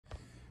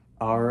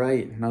All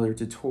right, another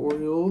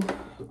tutorial.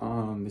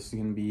 This is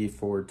gonna be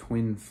for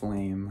Twin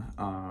Flame.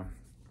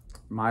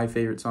 My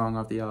favorite song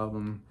off the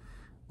album,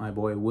 my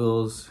boy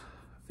Will's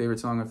favorite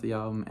song off the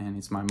album, and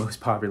it's my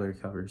most popular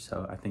cover,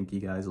 so I think you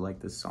guys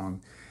like this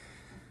song.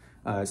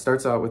 It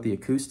starts out with the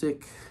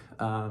acoustic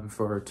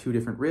for two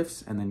different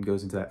riffs, and then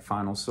goes into that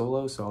final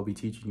solo, so I'll be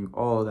teaching you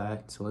all of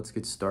that, so let's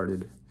get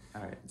started.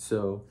 All right,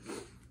 so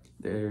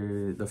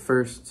the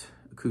first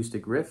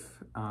acoustic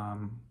riff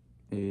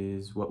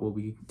is what we'll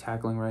be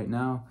tackling right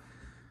now.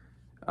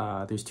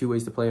 There's two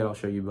ways to play it, I'll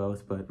show you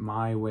both, but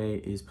my way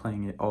is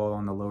playing it all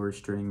on the lower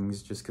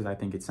strings just because I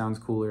think it sounds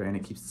cooler and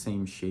it keeps the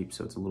same shape,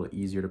 so it's a little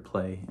easier to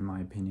play in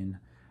my opinion.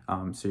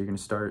 So you're gonna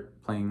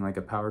start playing like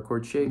a power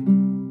chord shape,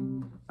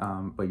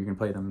 but you're gonna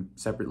play them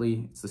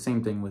separately. It's the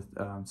same thing with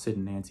Sid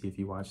and Nancy, if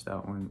you watch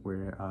that one,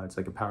 where it's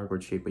like a power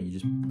chord shape, but you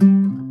just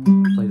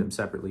play them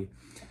separately.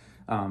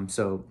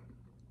 So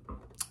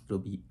it'll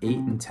be 8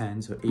 and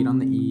 10, so 8 on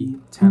the E,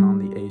 10 on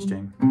the A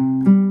string.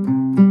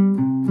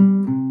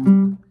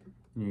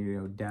 And you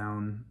go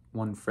down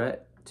 1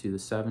 fret to the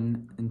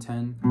 7 and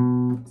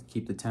 10.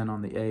 Keep the 10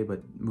 on the A,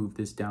 but move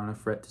this down a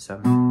fret to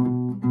 7.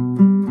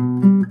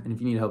 And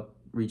if you need help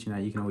reaching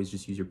that, you can always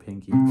just use your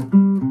pinky instead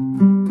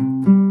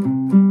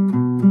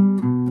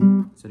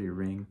of your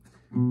ring.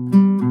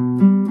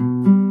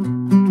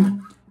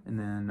 And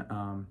then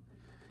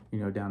you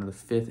go down to the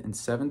 5th and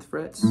 7th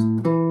frets.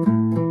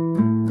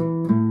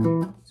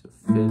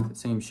 Fifth,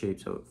 same shape,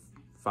 so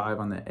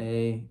 5 on the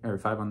A, or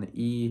 5 on the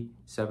E,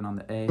 7 on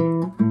the A,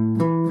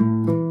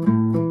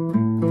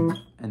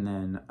 and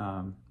then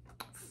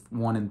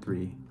 1 and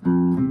 3.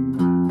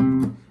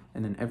 And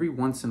then every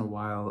once in a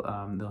while,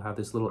 they'll have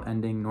this little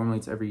ending. Normally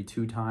it's every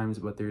 2 times,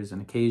 but there's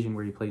an occasion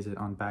where he plays it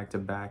on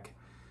back-to-back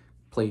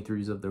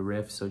playthroughs of the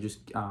riff, so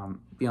just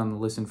be on the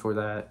listen for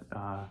that.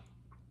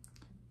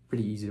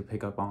 Pretty easy to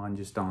pick up on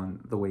just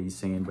on the way he's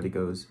singing, but it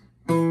goes.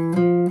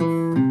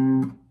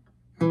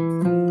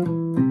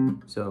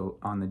 So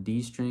on the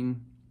D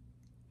string,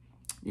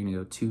 you're gonna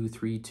go 2,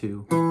 3,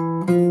 2,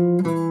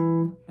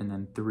 and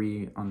then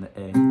 3 on the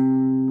A.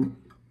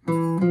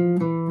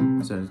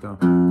 So just go,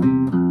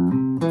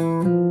 and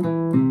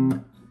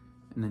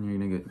then you're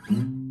gonna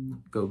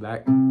go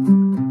back.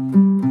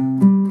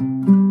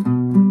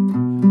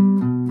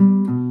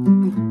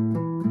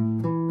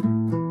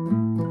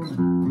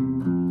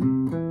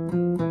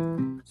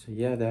 So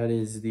yeah, that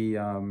is the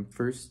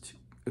first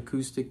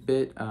acoustic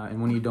bit,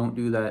 and when you don't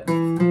do that,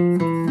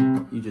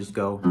 you just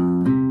go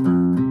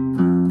and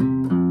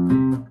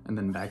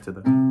then back to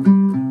the.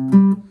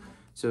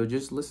 So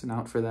just listen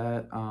out for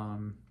that,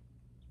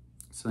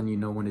 so then you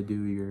know when to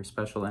do your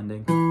special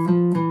ending.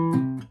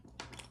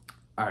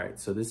 All right,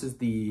 so this is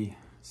the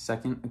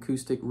second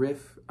acoustic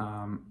riff.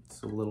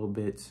 It's a little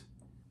bit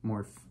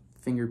more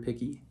finger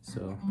picky,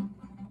 so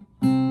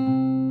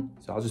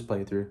I'll just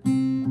play it through.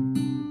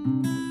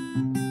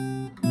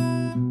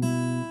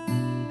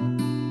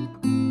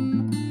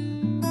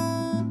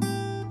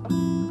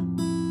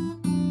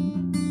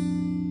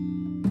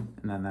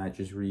 And that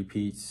just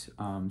repeats.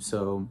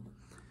 So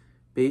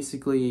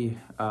basically,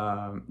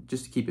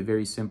 just to keep it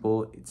very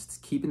simple, it's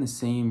keeping the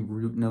same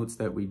root notes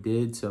that we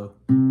did. So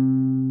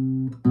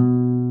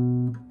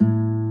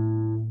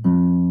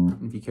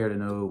if you care to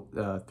know,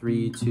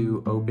 3,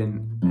 2,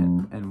 open,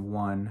 and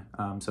 1.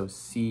 So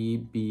C,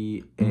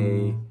 B,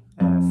 A,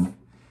 F.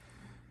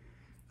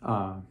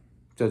 So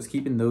it's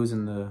keeping those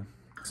in the,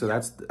 so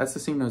that's the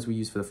same notes we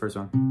used for the first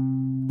one.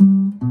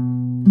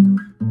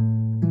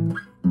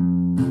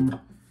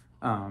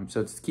 So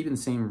it's keeping the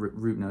same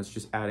root notes,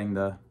 just adding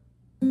the.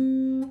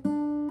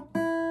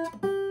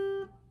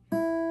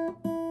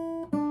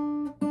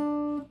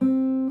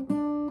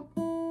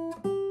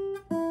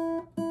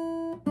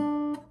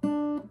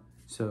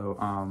 So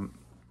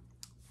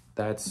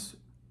that's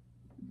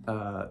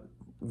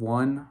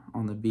 1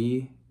 on the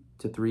B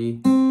to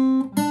 3,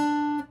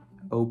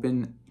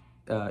 open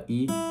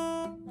E,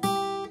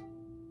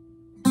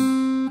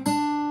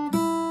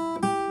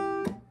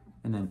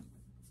 and then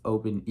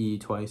open E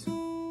twice.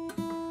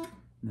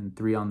 And then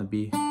 3 on the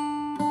B.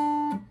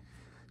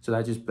 So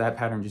that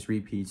pattern just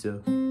repeats.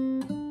 So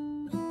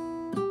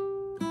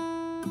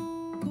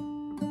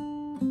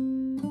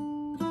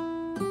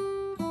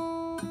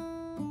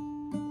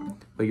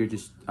but you're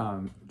just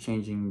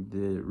changing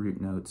the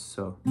root notes.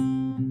 So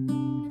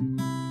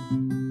and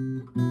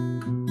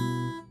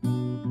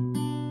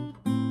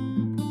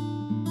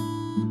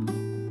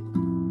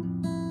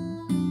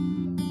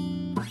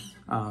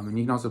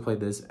you can also play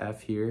this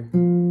F here.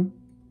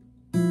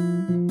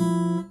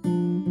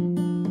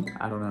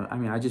 I don't know. I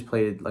mean, I just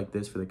played it like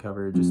this for the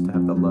cover, just to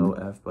have the low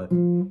F, but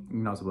you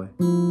can also play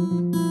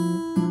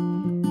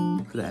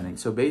for the ending.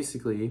 So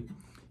basically,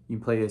 you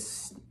play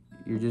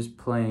you're just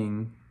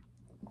playing,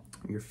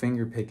 you're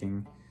finger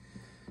picking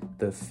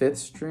the 5th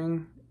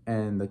string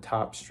and the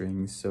top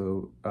strings.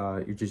 So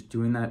you're just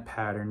doing that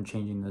pattern,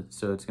 changing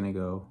so it's gonna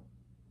go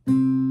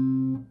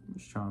from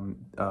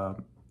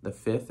the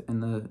 5th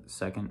and the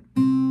 2nd,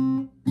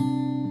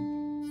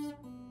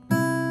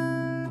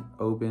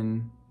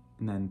 open,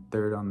 and then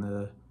third on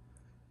the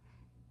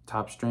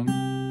top string,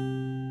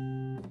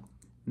 and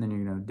then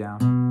you're gonna go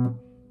down,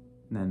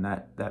 and then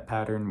that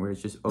pattern where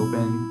it's just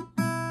open,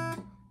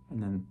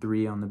 and then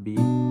 3 on the B,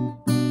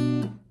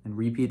 and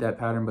repeat that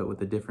pattern but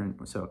with a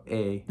different, so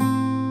A,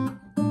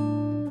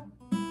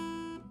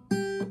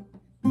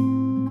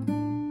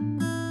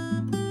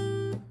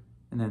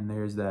 and then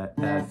there's that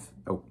F,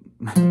 oh,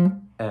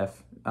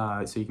 F.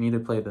 So you can either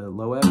play the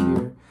low F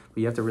here, but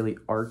you have to really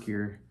arc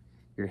your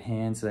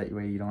hand so that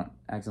way you don't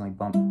accidentally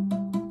bump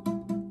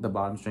the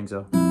bottom string.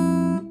 So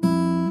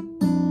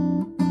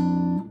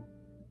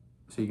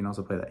you can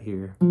also play that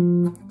here.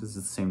 This is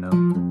the same note.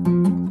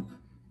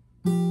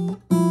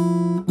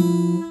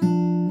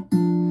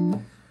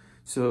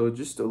 So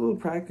just a little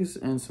practice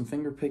and some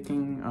finger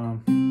picking.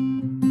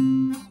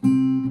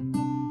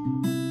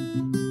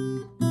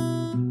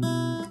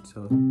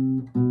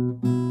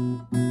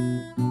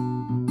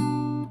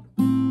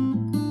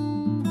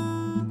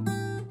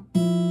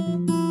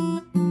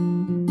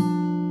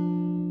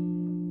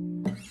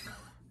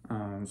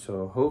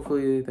 So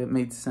hopefully that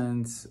made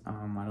sense. I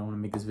don't want to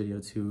make this video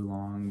too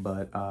long,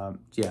 but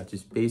yeah,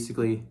 just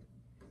basically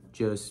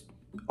just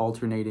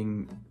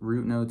alternating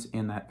root notes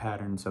in that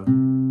pattern. So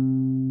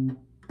and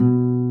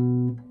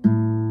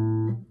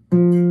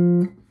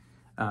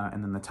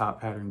then the top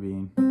pattern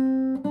being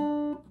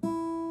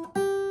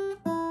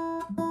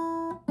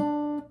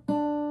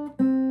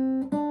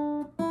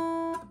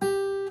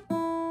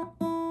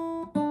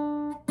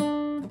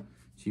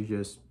so you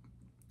just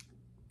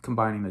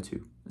combining the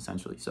two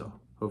essentially. So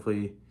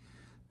hopefully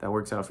that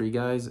works out for you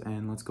guys,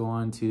 and let's go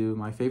on to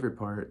my favorite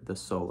part, the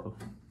solo.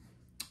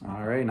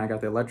 All right, and I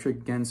got the electric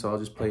again, so I'll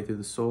just play through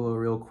the solo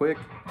real quick.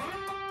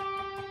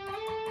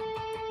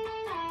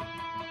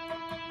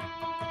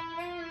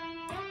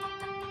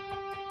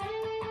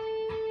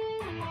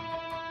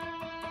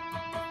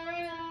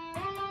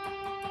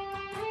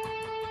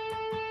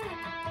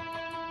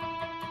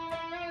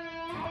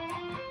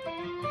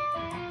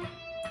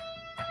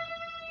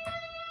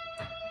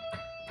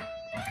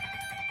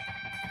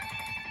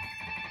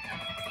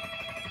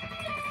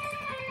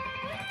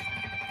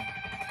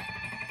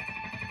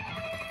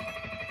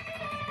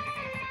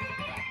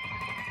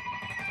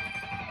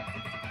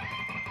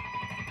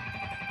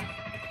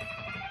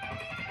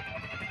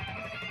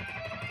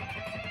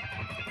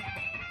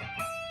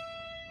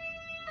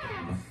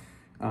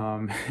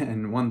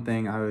 And one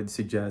thing I would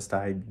suggest,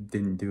 I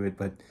didn't do it,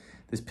 but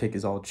this pick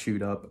is all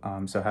chewed up,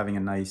 so having a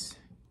nice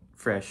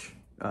fresh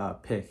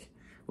pick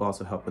will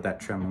also help with that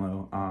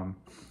tremolo.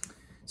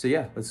 So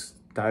yeah, let's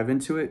dive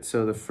into it.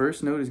 So the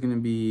first note is going to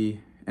be,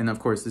 and of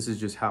course this is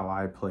just how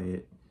I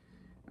play it.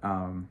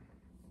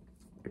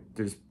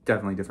 There's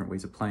definitely different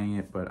ways of playing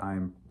it, but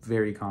I'm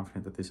very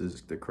confident that this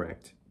is the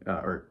correct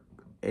or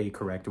a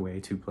correct way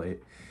to play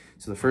it.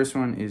 So the first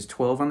one is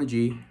 12 on the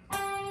G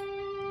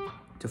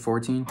to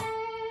 14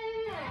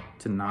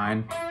 to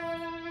 9.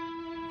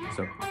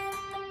 So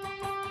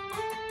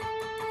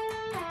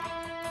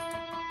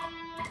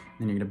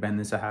then you're gonna bend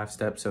this a half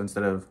step. So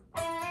instead of,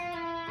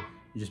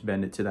 you just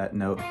bend it to that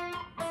note and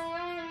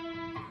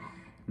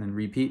then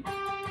repeat.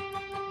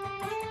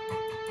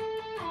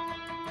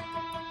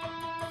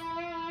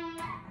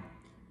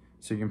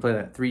 So you can play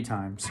that 3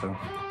 times. So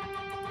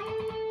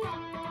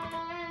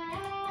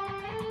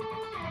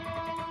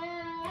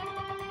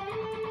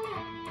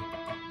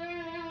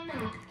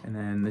and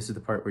then this is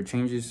the part where it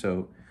changes.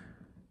 So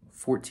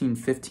 14,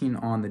 15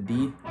 on the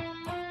D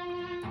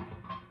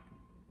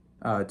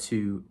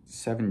to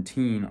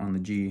 17 on the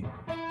G.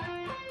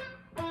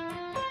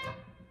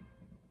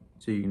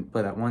 So you can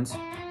play that once.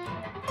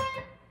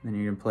 Then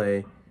you're gonna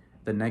play,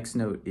 the next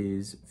note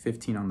is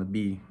 15 on the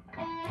B.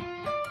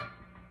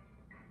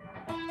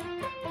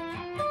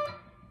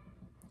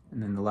 And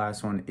then the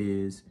last one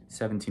is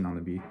 17 on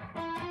the B.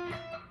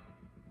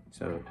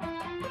 So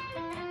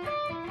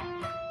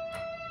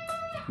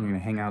you're gonna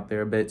hang out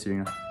there a bit, so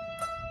you're gonna,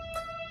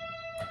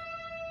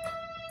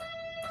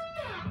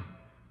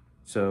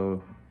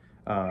 so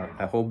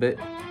that whole bit.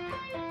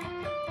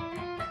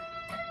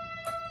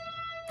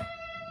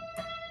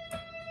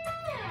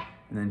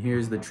 And then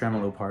here's the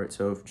tremolo part.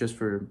 So if just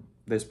for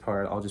this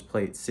part, I'll just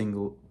play it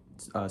single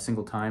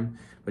time,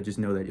 but just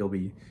know that you'll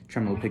be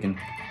tremolo picking.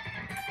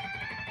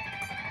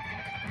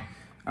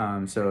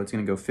 So it's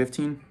gonna go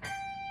 15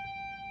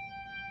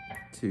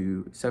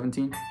 to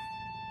 17,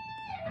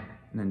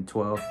 and then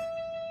 12,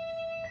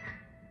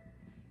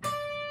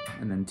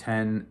 and then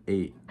 10,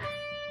 8.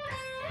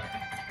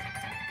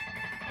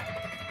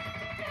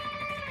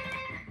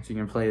 So you're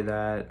gonna play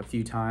that a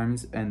few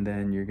times, and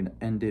then you're gonna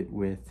end it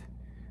with,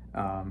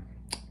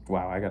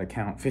 wow, I gotta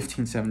count,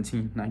 15,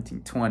 17,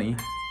 19, 20.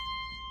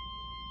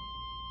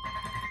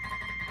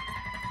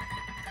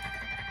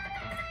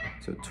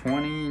 So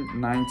 20,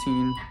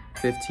 19,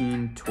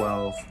 15,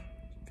 12,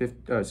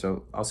 15,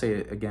 so I'll say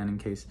it again in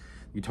case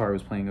the guitar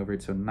was playing over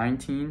it. So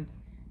 20,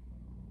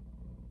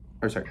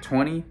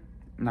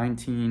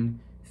 19,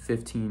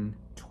 15,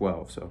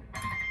 12. So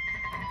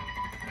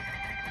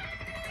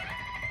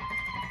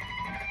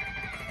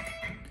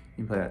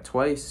can play that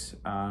twice.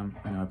 I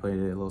know I played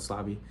it a little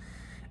sloppy.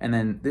 And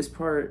then this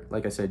part,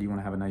 like I said, you want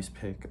to have a nice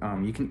pick.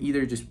 You can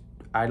either just,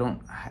 I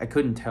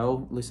couldn't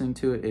tell listening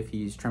to it if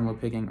he's tremolo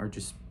picking or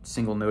just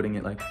single noting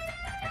it like,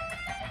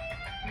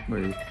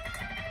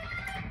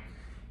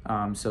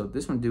 so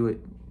this one, do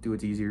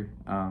it's easier.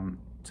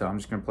 So I'm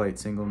just gonna play it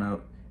single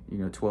note,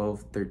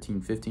 12,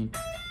 13, 15.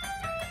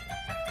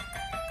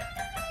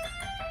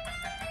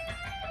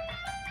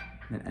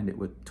 And then end it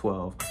with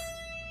 12.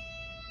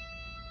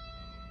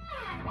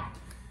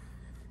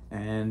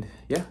 And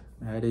yeah,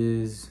 that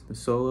is the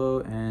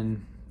solo,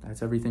 and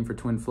that's everything for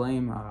Twin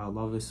Flame. I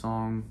love this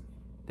song.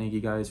 Thank you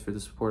guys for the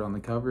support on the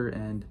cover,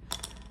 and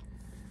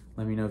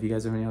let me know if you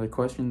guys have any other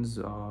questions.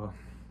 I'll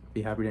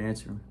be happy to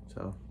answer them.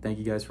 So thank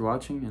you guys for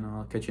watching, and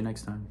I'll catch you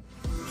next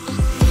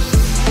time.